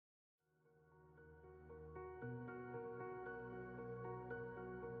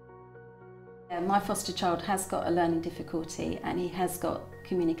My foster child has got a learning difficulty and he has got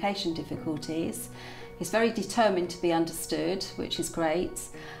communication difficulties. He's very determined to be understood, which is great.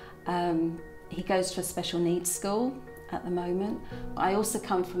 He goes to a special needs school at the moment. I also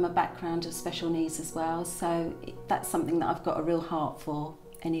come from a background of special needs as well, so that's something that I've got a real heart for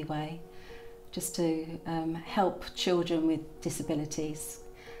anyway, just to help children with disabilities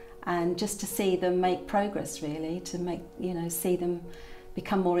and just to see them make progress, really, to make, see them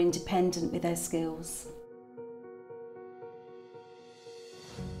become more independent with their skills.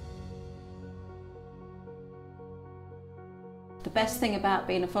 The best thing about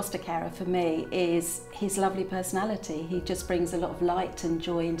being a foster carer for me is his lovely personality. He just brings a lot of light and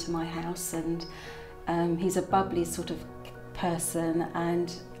joy into my house, and he's a bubbly sort of person,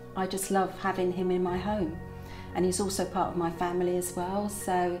 and I just love having him in my home. And he's also part of my family as well,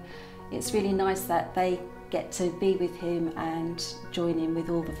 so it's really nice that they get to be with him and join in with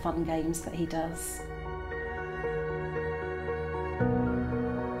all the fun games that he does.